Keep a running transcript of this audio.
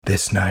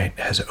This night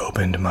has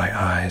opened my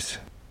eyes.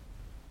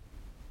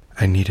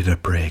 I needed a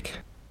break.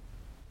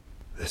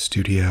 The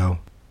studio,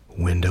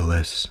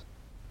 windowless,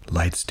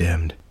 lights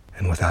dimmed,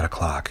 and without a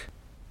clock,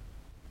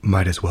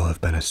 might as well have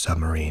been a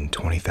submarine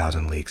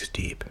 20,000 leagues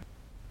deep.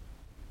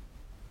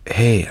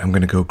 "Hey, I'm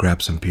gonna go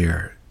grab some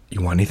beer. You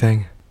want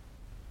anything?"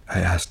 I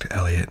asked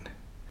Elliot.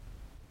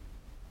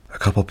 "A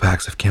couple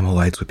packs of Camel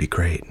Lights would be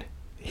great,"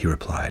 he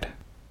replied.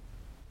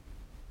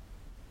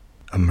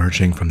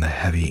 Emerging from the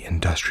heavy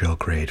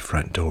industrial-grade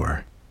front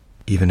door,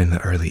 even in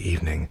the early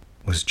evening,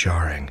 was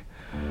jarring.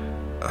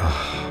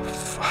 "Oh,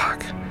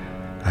 fuck,"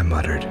 I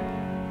muttered,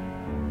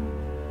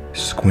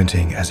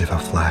 squinting as if a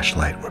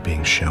flashlight were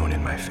being shone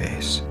in my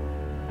face.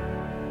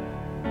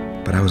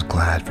 But I was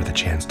glad for the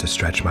chance to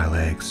stretch my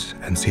legs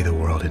and see the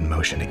world in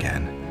motion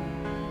again.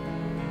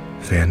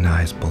 Van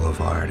Nuys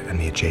Boulevard and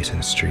the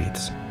adjacent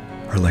streets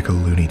are like a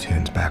Looney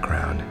Tunes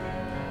background,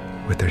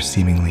 with their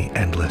seemingly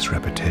endless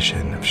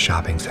repetition of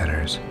shopping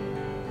centers,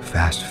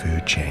 fast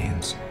food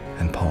chains,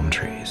 and palm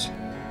trees.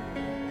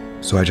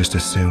 So I just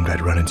assumed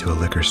I'd run into a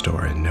liquor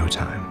store in no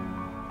time.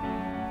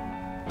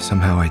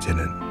 Somehow I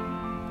didn't,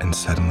 and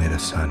suddenly the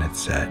sun had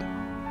set.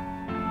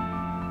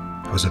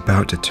 I was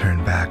about to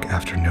turn back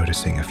after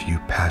noticing a few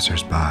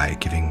passers-by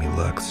giving me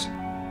looks,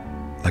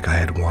 like I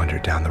had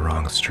wandered down the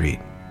wrong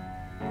street,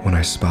 when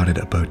I spotted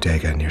a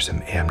bodega near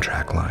some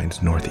Amtrak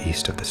lines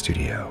northeast of the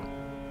studio.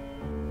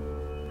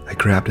 I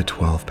grabbed a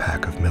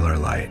 12-pack of Miller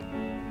Lite,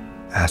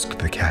 asked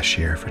the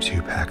cashier for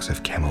 2 packs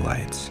of Camel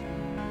Lights,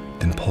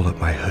 then pulled up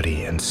my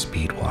hoodie and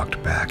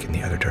speed-walked back in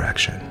the other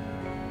direction.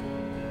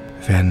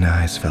 Van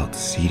Nuys felt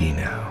seedy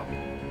now,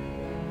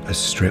 a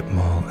strip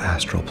mall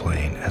astral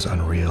plane as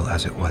unreal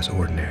as it was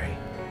ordinary,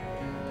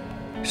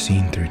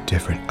 seen through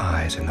different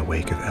eyes in the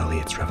wake of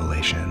Elliot's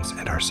revelations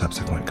and our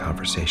subsequent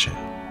conversation.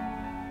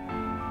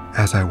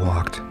 As I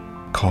walked,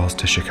 calls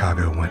to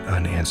Chicago went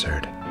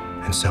unanswered,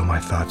 and so my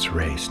thoughts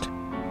raced.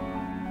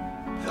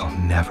 "They'll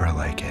never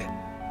like it,"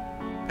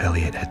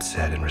 Elliot had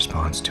said in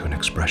response to an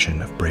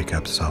expression of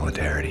breakup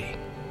solidarity.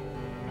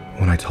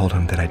 When I told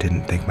him that I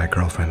didn't think my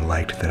girlfriend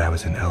liked that I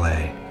was in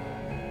LA,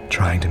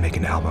 trying to make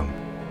an album,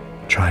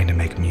 trying to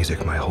make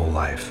music my whole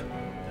life,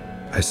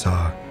 I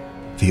saw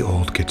the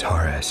old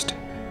guitarist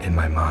in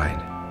my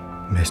mind,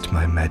 missed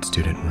my med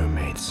student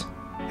roommates,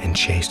 and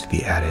chased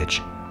the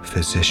adage,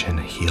 "Physician,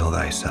 heal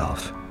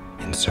thyself,"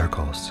 in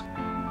circles.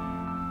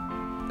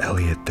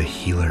 Elliot the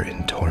healer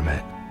in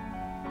torment,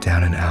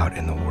 down and out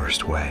in the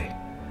worst way,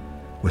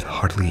 with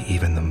hardly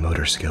even the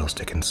motor skills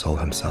to console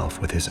himself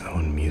with his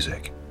own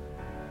music.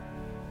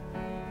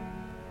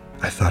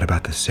 I thought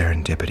about the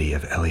serendipity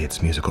of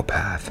Elliot's musical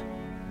path,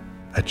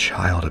 a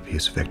child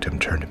abuse victim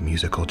turned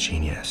musical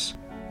genius,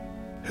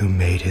 who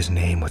made his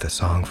name with a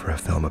song for a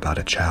film about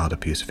a child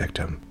abuse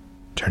victim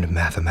turned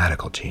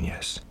mathematical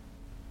genius.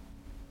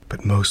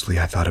 But mostly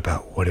I thought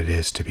about what it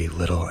is to be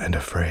little and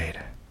afraid.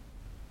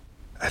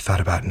 I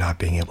thought about not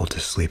being able to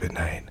sleep at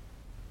night,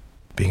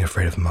 being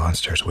afraid of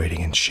monsters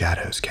waiting in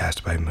shadows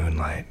cast by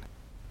moonlight,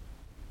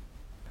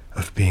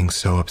 of being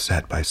so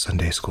upset by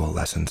Sunday school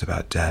lessons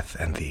about death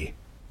and the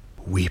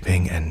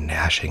weeping and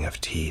gnashing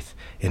of teeth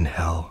in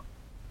hell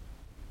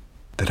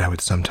that I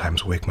would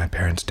sometimes wake my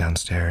parents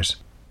downstairs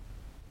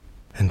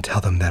and tell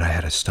them that I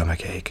had a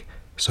stomach ache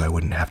so I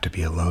wouldn't have to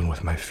be alone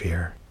with my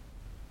fear.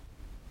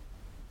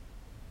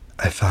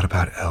 I thought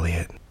about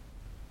Elliot,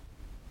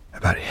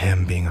 about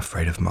him being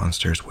afraid of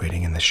monsters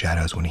waiting in the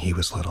shadows when he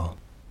was little,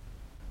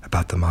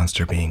 about the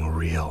monster being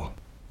real,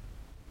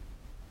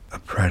 a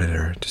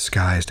predator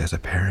disguised as a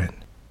parent,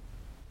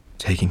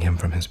 taking him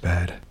from his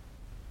bed,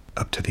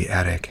 up to the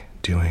attic,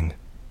 doing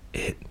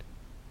it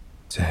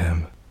to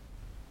him.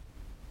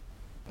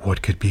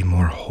 What could be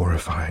more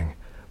horrifying,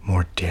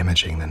 more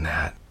damaging than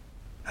that?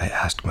 I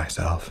asked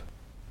myself.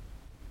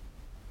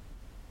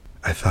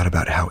 I thought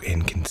about how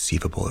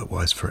inconceivable it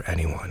was for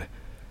anyone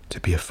to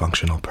be a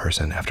functional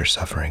person after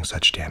suffering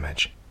such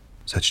damage,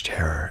 such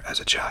terror as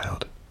a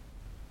child.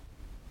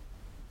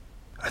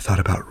 I thought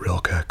about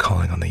Rilke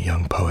calling on the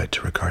young poet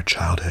to regard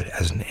childhood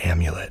as an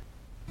amulet,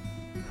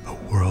 a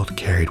world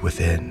carried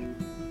within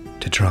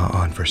to draw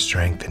on for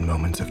strength in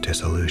moments of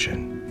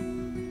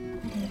disillusion.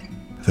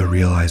 The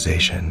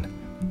realization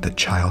that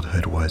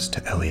childhood was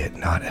to Elliot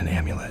not an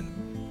amulet,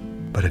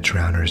 but a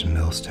drowner's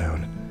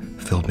millstone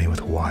filled me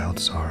with wild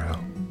sorrow.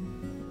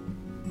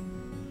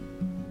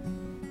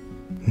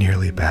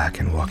 Nearly back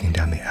and walking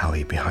down the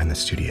alley behind the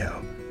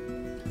studio,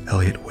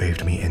 Elliot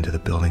waved me into the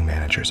building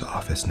manager's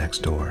office next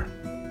door.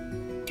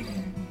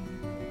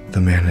 The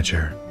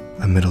manager,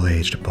 a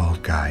middle-aged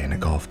bald guy in a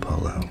golf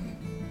polo,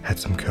 had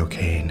some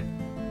cocaine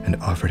and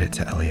offered it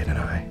to Elliot and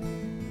I.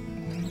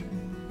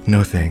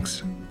 "No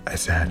thanks," I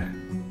said.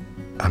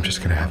 "I'm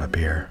just gonna have a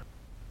beer."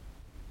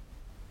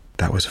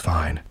 That was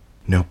fine.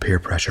 No peer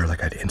pressure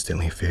like I'd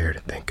instantly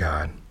feared, thank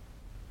God.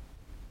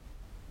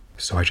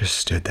 So I just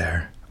stood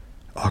there,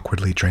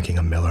 awkwardly drinking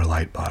a Miller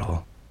Lite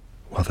bottle,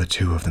 while the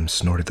two of them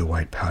snorted the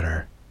white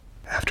powder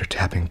after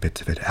tapping bits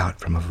of it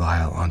out from a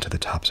vial onto the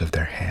tops of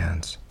their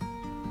hands.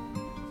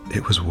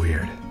 It was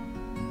weird.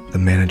 The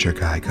manager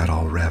guy got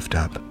all revved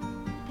up,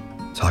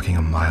 talking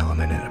a mile a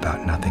minute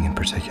about nothing in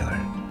particular,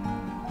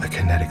 a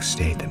kinetic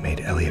state that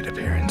made Elliot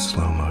appear in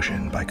slow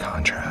motion by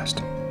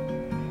contrast.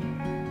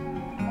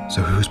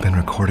 "So who's been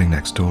recording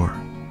next door?"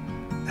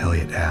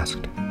 Elliot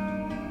asked.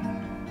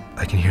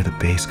 "I can hear the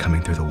bass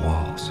coming through the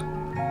walls."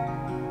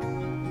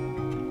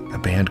 "A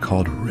band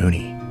called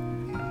Rooney,"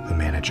 the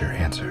manager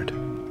answered.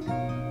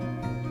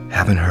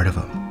 "Haven't heard of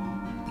them,"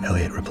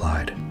 Elliot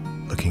replied,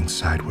 looking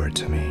sideward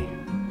to me.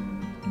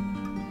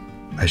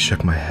 I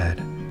shook my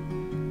head,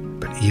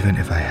 but even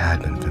if I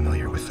had been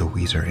familiar with the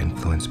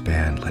Weezer-influenced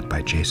band led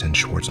by Jason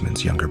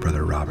Schwartzman's younger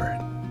brother Robert,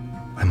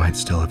 I might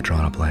still have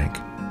drawn a blank.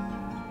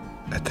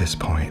 At this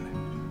point,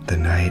 the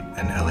night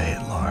and LA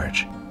at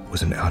large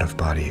was an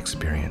out-of-body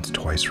experience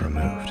twice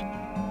removed.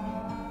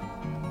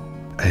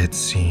 I had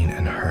seen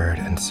and heard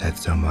and said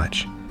so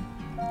much,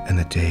 and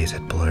the days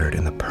had blurred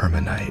in the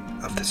perma-night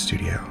of the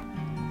studio.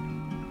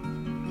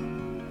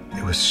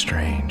 It was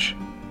strange.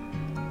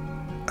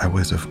 I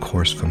was of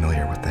course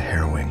familiar with the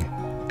harrowing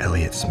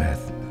Elliott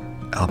Smith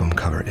album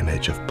cover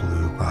image of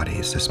blue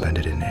bodies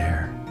suspended in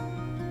air,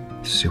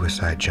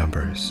 suicide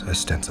jumpers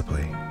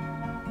ostensibly,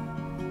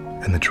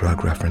 and the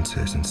drug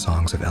references in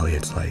songs of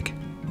Elliot's like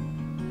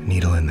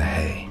Needle in the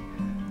Hay,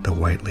 The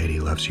White Lady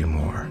Loves You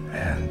More,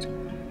 and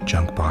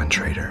Junk Bond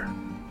Trader.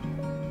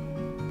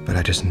 But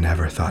I just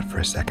never thought for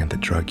a second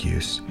that drug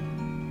use,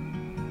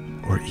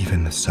 or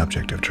even the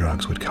subject of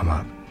drugs, would come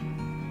up.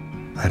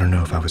 I don't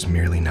know if I was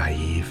merely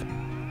naive,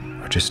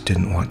 or just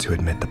didn't want to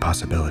admit the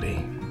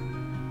possibility.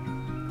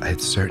 I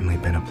had certainly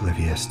been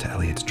oblivious to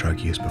Elliot's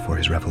drug use before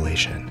his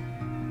revelation.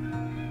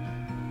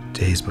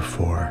 Days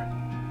before,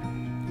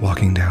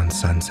 walking down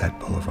Sunset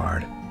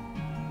Boulevard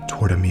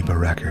toward Amoeba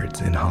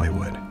Records in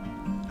Hollywood,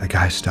 a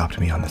guy stopped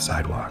me on the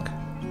sidewalk.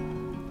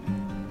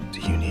 "Do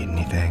you need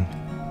anything?"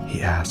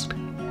 he asked.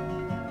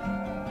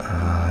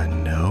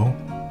 No,"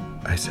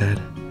 I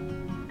said.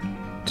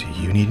 "Do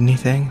you need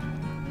anything?"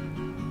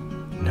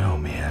 "No,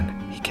 man,"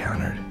 he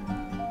countered.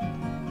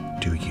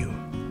 "Do you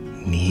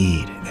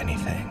need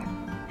anything?"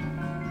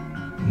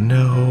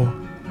 "No,"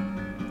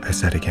 I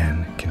said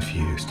again,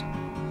 confused.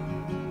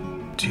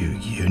 "Do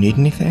you need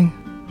anything?"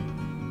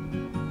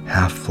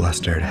 Half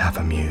flustered, half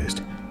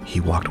amused, he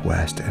walked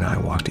west and I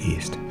walked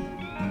east.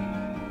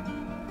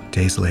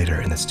 Days later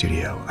in the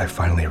studio, I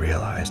finally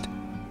realized,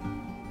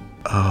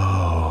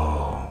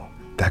 oh,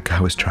 that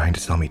guy was trying to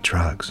sell me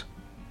drugs.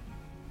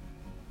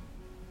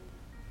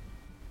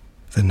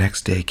 The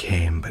next day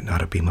came, but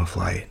not a beam of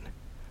light,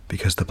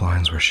 because the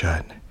blinds were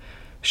shut.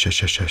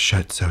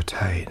 Shut so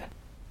tight.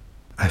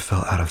 I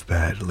fell out of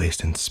bed,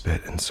 laced in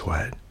spit and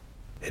sweat.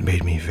 It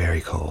made me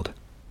very cold.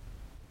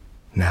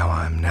 Now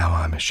I'm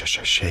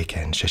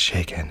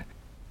shaken.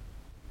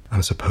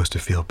 I'm supposed to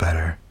feel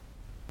better.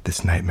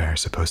 This nightmare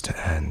is supposed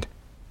to end.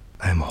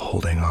 I am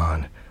holding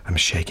on. I'm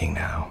shaking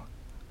now.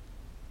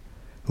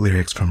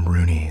 Lyrics from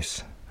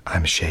Rooney's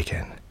I'm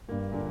Shaken,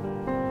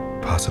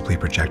 possibly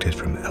projected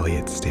from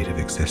Elliot's state of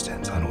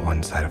existence on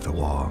one side of the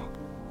wall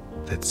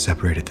that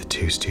separated the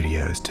two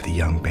studios to the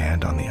young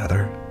band on the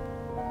other.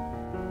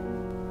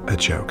 A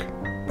joke,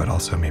 but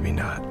also maybe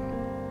not.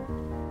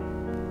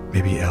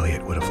 Maybe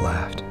Elliot would have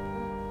laughed.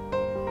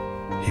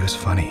 He was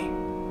funny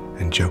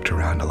and joked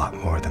around a lot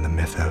more than the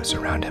mythos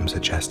around him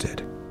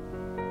suggested,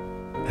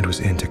 and was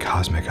into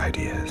cosmic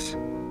ideas.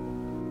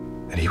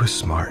 And he was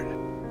smart,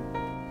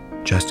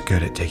 just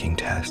good at taking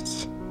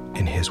tests,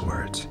 in his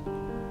words,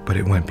 but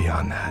it went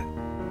beyond that.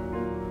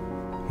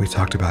 We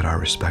talked about our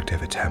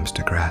respective attempts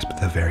to grasp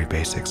the very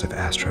basics of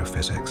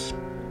astrophysics,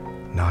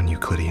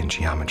 non-Euclidean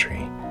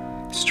geometry,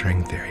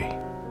 string theory,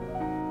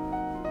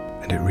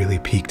 and it really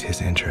piqued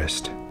his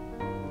interest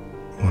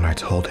when I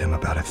told him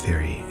about a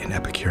theory in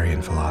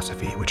Epicurean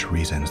philosophy which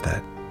reasons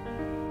that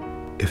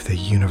if the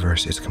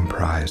universe is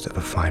comprised of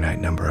a finite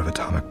number of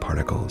atomic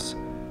particles,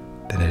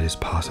 then it is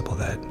possible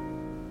that,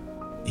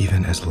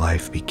 even as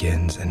life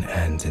begins and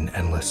ends in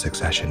endless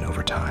succession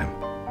over time,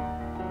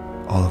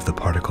 all of the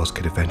particles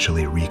could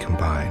eventually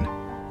recombine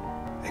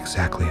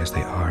exactly as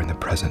they are in the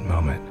present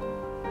moment,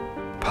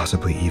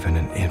 possibly even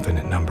an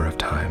infinite number of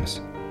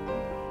times,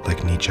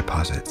 like Nietzsche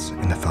posits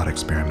in the thought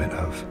experiment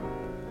of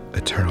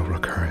eternal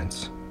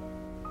recurrence.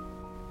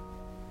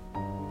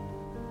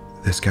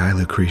 This guy,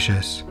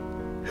 Lucretius,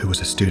 who was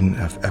a student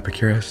of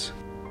Epicurus,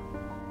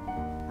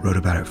 wrote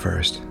about it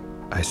first,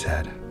 I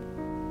said.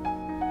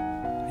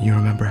 You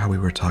remember how we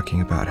were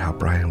talking about how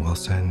Brian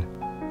Wilson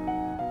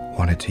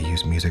wanted to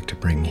use music to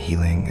bring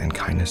healing and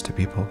kindness to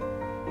people?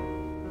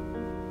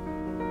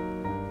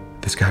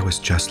 This guy was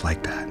just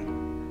like that,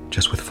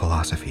 just with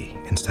philosophy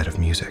instead of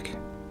music.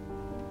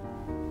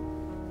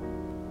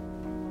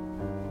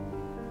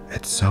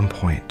 At some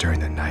point during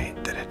the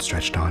night that had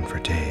stretched on for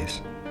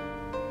days,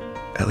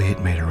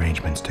 Elliot made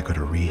arrangements to go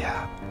to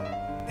rehab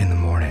in the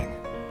morning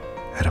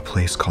at a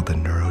place called the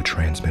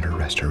Neurotransmitter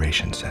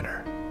Restoration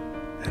Center,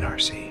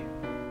 NRC,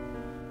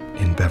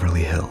 in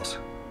Beverly Hills.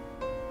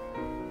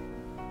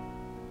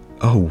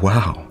 Oh,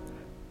 wow,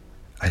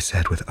 I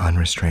said with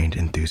unrestrained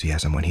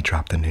enthusiasm when he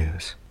dropped the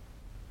news.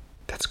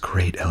 That's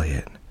great,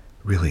 Elliot.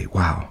 Really?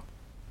 Wow.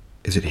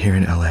 Is it here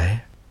in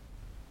LA?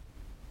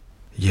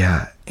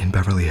 Yeah, in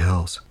Beverly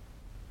Hills.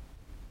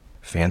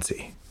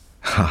 Fancy.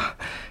 Ha,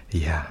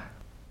 yeah.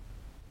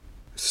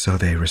 So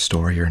they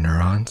restore your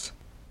neurons?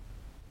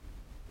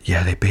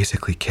 Yeah, they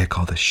basically kick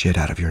all the shit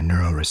out of your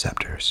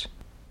neuroreceptors.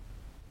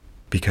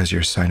 Because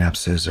your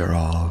synapses are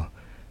all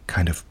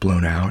kind of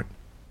blown out.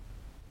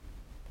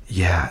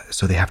 Yeah,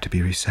 so they have to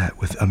be reset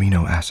with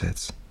amino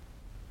acids.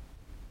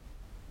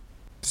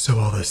 So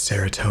all the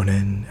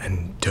serotonin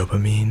and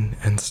dopamine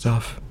and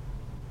stuff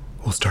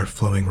will start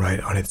flowing right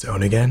on its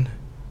own again?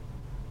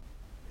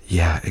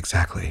 Yeah,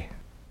 exactly.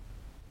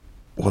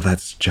 Well,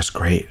 that's just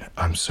great.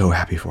 I'm so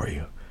happy for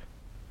you.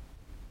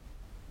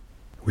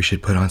 We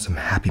should put on some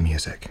happy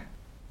music.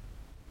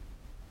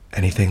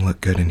 Anything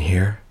look good in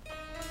here?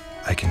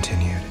 I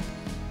continued,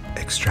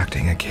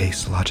 extracting a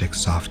Case Logic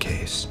soft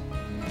case,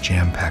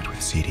 jam-packed with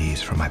CDs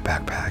from my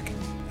backpack,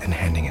 and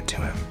handing it to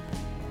him.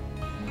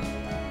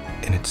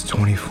 In its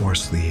 24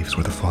 sleeves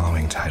were the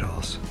following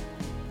titles: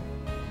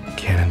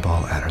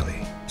 Cannonball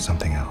Adderley,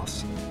 Something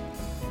Else;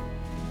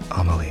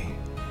 Amelie,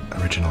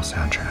 Original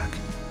Soundtrack;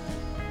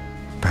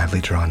 Badly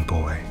Drawn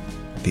Boy,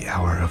 The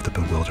Hour of the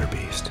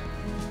Bewilderbeast;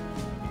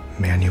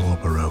 Manuel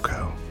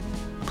Barocco,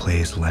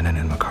 Plays Lennon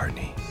and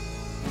McCartney;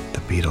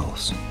 The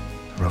Beatles,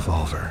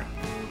 Revolver;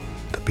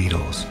 The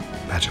Beatles,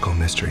 Magical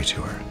Mystery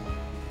Tour;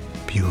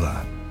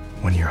 Beulah,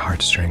 When Your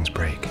Heartstrings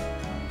Break;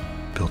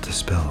 Built to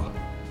Spill,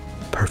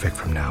 Perfect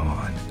From Now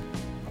On;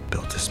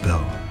 Built to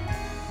Spill,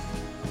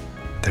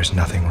 There's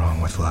Nothing Wrong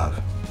with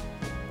Love;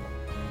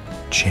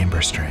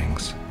 Chamber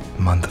Strings,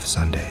 Month of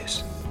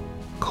Sundays;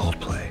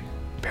 Coldplay,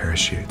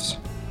 Parachutes;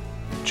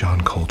 John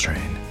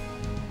Coltrane,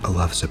 A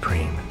Love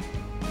Supreme;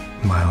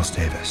 Miles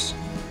Davis,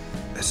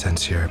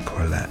 Ascenseur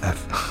pour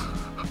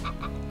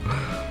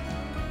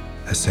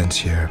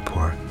Ascenseur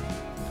pour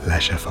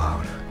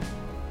l'échafaud,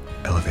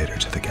 Elevator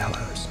to the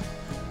Gallows;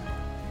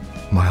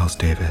 Miles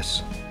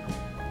Davis,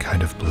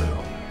 Kind of Blue;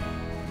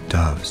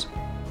 Doves,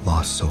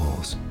 Lost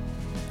Souls;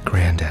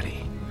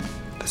 Granddaddy,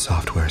 The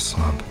Software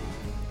Slump;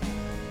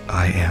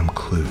 I Am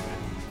Clute,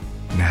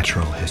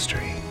 Natural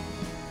History;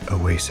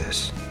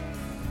 Oasis,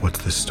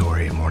 What's the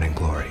Story, Morning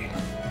Glory;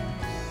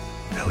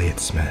 Elliott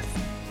Smith,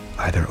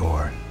 Either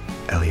Or,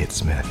 Elliott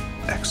Smith,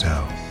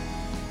 XO;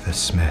 The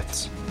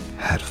Smiths,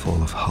 Hat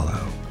Full of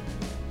Hollow;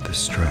 The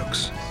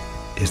Strokes,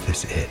 Is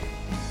This It?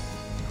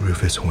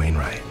 Rufus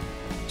Wainwright,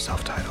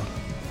 self-titled;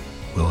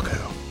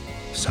 Wilco,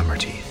 Summer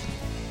Teeth.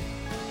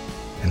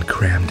 And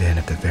crammed in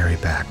at the very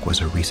back was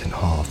a recent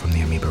haul from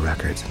the Amoeba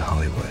Records in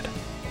Hollywood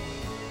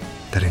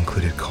that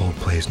included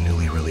Coldplay's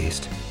newly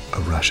released A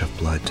Rush of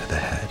Blood to the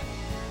Head,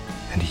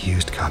 and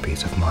used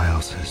copies of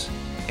Miles's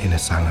In a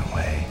Silent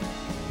Way,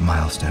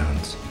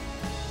 Milestones,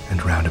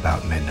 and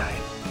Roundabout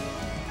Midnight.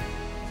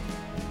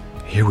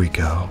 Here we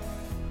go,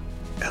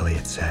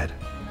 Elliott said,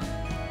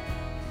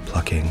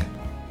 plucking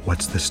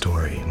What's the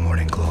Story,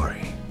 Morning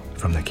Glory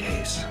from the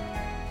case.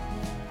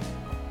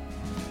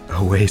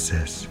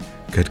 Oasis,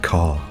 good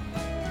call.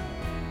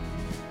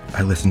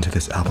 I listened to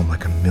this album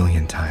like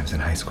 1,000,000 times in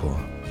high school,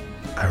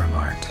 I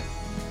remarked,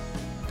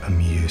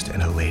 amused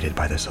and elated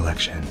by the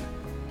selection,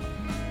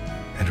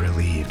 and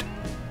relieved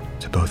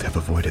to both have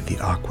avoided the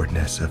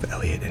awkwardness of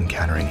Elliott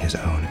encountering his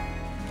own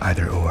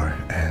Either Or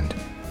and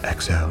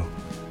XO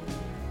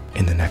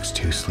in the next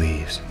 2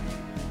 sleeves,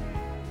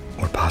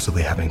 or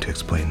possibly having to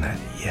explain that,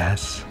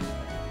 yes,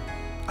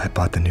 I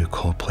bought the new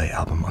Coldplay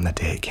album on the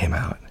day it came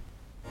out.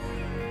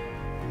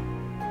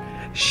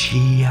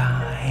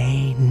 Shina,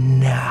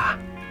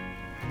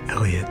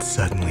 Elliott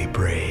suddenly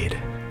brayed,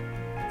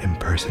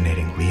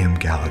 impersonating Liam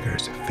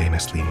Gallagher's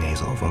famously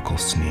nasal vocal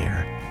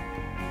sneer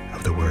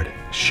of the word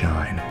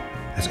shine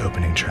as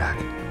opening track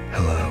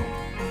Hello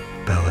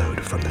bellowed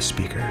from the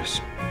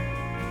speakers.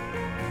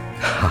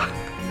 Ha,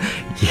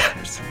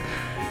 yes,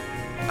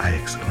 I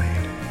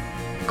exclaimed,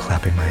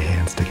 clapping my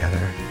hands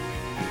together.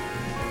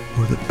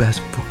 We're the best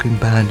fucking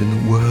band in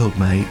the world,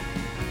 mate,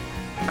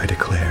 I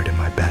declared in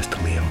my best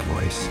Liam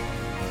voice,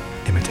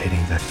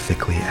 imitating the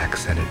thickly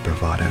accented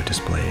bravado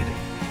displayed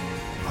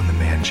on the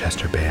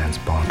Manchester band's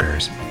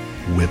bonkers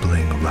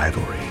Wibbling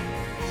Rivalry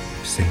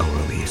single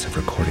release of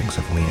recordings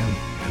of Liam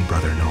and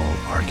brother Noel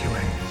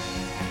arguing.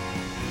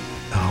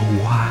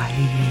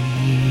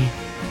 Hawaii,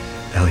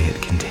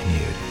 Elliott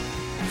continued,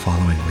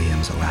 following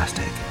Liam's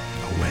elastic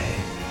away.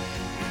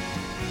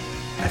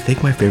 I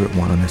think my favorite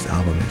one on this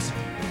album is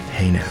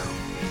Hey Now,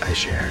 I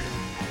shared.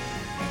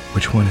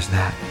 Which one is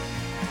that?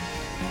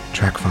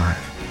 Track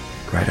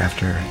 5, right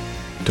after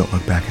Don't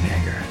Look Back in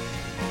Anger,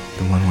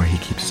 the one where he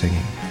keeps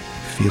singing,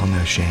 Feel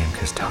No Shame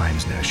 'Cause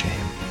Time's No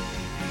Shame.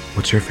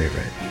 What's your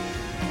favorite?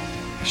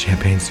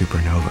 Champagne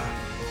Supernova.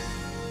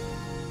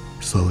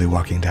 Slowly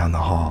walking down the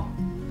hall.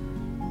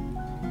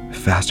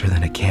 Faster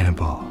than a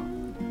cannonball.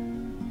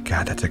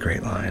 God, that's a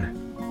great line.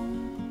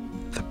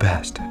 The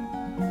best.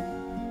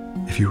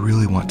 If you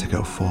really want to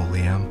go full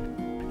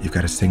Liam, you've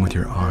got to sing with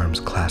your arms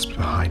clasped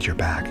behind your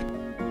back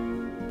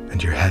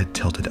and your head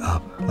tilted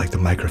up like the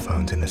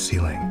microphones in the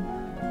ceiling.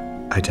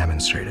 I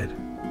demonstrated.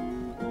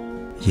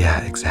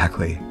 Yeah,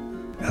 exactly.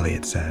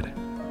 Elliot said.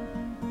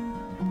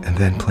 And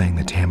then playing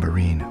the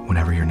tambourine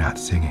whenever you're not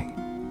singing.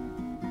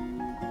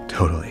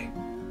 Totally.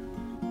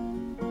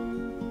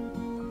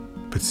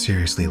 But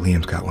seriously,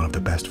 Liam's got one of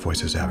the best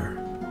voices ever.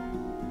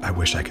 I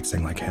wish I could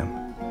sing like him.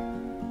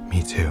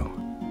 Me too.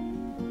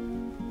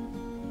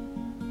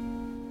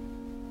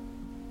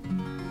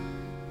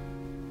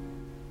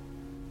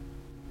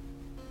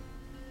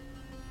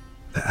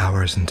 The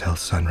hours until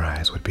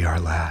sunrise would be our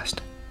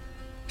last,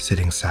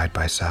 sitting side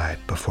by side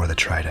before the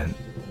Trident.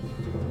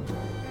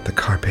 The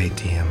Carpe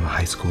Diem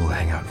high school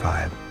hangout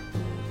vibe,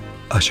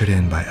 ushered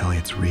in by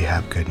Elliot's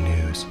rehab good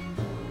news,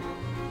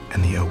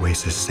 and the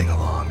Oasis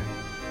sing-along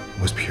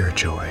was pure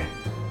joy.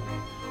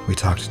 We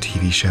talked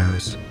TV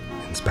shows,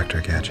 Inspector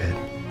Gadget,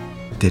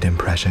 did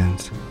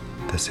impressions,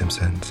 The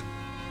Simpsons,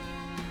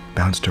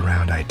 bounced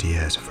around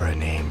ideas for a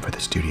name for the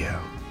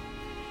studio,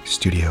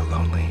 Studio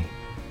Lonely,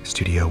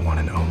 Studio One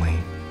and Only,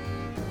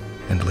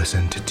 and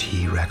listened to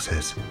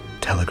T-Rex's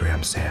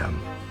Telegram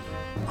Sam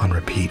on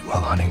repeat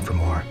while hunting for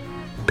more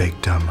big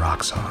dumb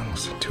rock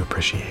songs to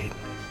appreciate.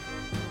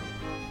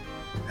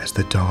 As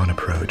the dawn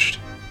approached,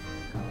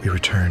 we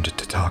returned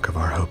to talk of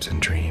our hopes and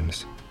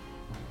dreams,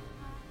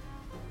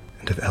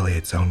 and of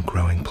Elliot's own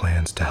growing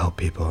plans to help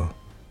people.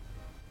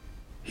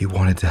 He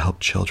wanted to help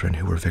children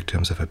who were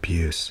victims of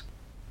abuse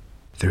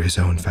through his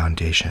own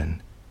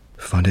foundation,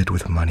 funded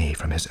with money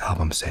from his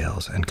album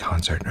sales and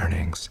concert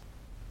earnings,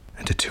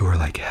 and to tour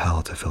like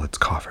hell to fill its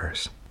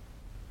coffers.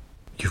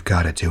 You've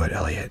got to do it,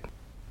 Elliot,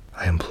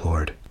 I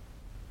implored.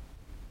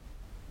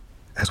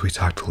 As we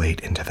talked late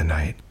into the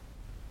night,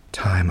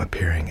 time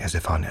appearing as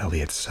if on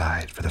Elliot's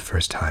side for the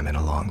first time in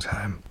a long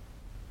time.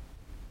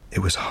 It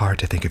was hard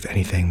to think of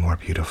anything more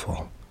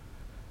beautiful.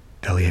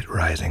 Elliot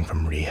rising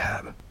from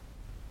rehab,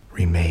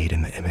 remade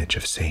in the image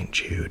of St.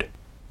 Jude,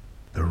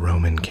 the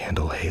Roman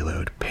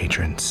candle-haloed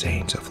patron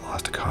saint of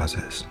lost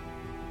causes,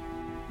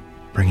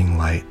 bringing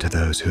light to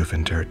those who have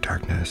endured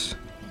darkness.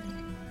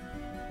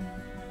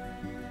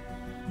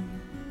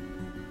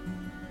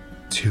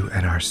 2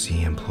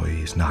 NRC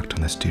employees knocked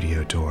on the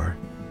studio door,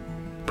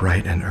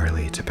 bright and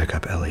early, to pick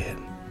up Elliot.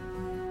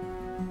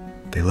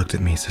 They looked at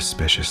me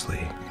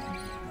suspiciously,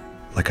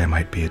 like I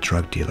might be a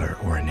drug dealer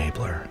or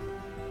enabler.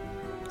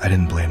 I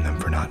didn't blame them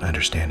for not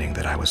understanding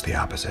that I was the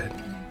opposite,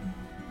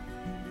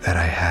 that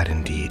I had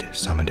indeed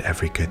summoned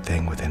every good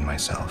thing within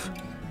myself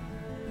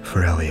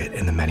for Elliot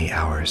in the many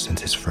hours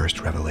since his first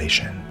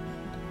revelation.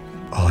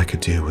 All I could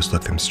do was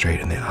look them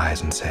straight in the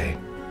eyes and say,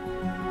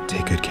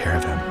 "Take good care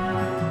of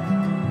him."